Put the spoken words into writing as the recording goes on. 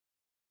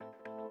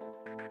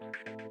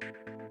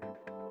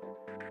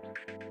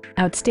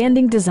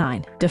Outstanding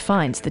design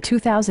defines the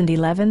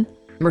 2011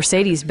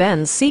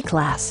 Mercedes-Benz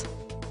C-Class.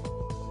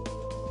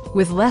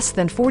 With less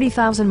than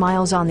 40,000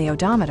 miles on the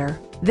odometer,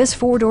 this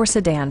four-door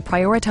sedan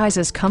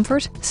prioritizes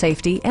comfort,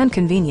 safety, and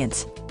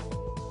convenience.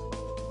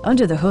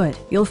 Under the hood,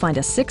 you'll find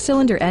a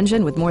six-cylinder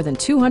engine with more than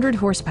 200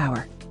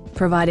 horsepower,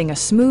 providing a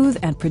smooth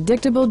and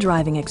predictable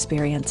driving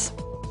experience.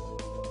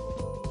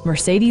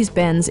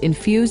 Mercedes-Benz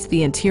infused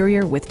the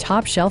interior with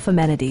top-shelf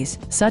amenities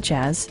such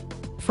as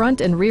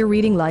front and rear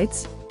reading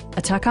lights,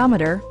 a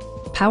tachometer,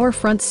 power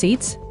front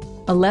seats,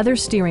 a leather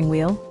steering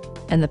wheel,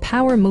 and the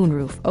power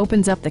moonroof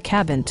opens up the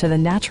cabin to the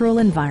natural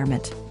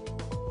environment.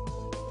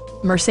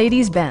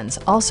 Mercedes-Benz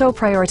also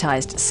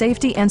prioritized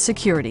safety and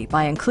security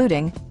by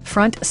including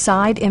front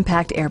side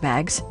impact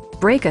airbags,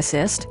 brake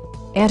assist,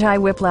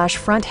 anti-whiplash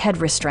front head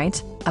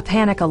restraints, a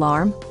panic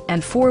alarm,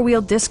 and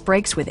four-wheel disc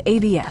brakes with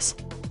ABS.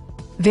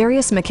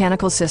 Various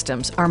mechanical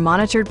systems are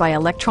monitored by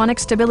electronic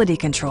stability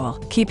control,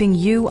 keeping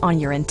you on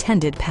your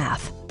intended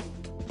path.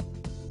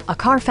 A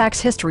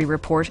Carfax history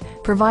report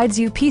provides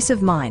you peace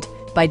of mind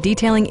by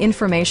detailing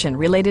information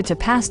related to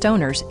past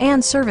owners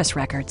and service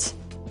records.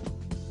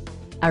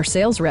 Our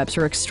sales reps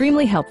are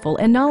extremely helpful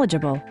and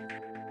knowledgeable.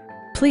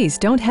 Please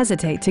don't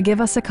hesitate to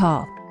give us a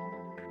call.